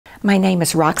My name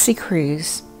is Roxie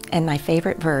Cruz, and my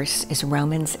favorite verse is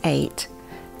Romans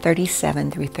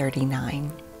 8:37 through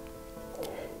 39.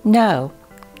 No,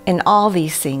 in all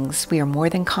these things we are more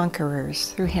than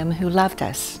conquerors through him who loved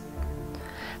us.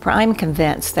 For I am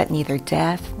convinced that neither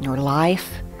death nor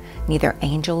life, neither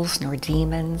angels nor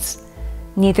demons,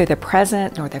 neither the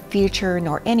present nor the future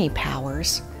nor any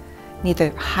powers,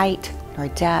 neither height nor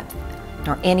depth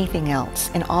nor anything else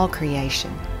in all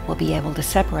creation will be able to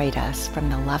separate us from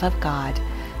the love of God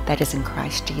that is in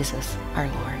Christ Jesus our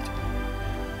Lord.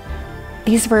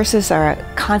 These verses are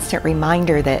a constant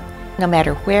reminder that no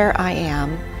matter where I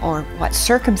am or what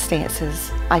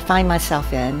circumstances I find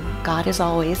myself in, God is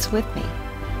always with me.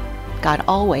 God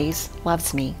always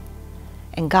loves me,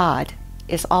 and God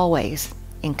is always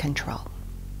in control.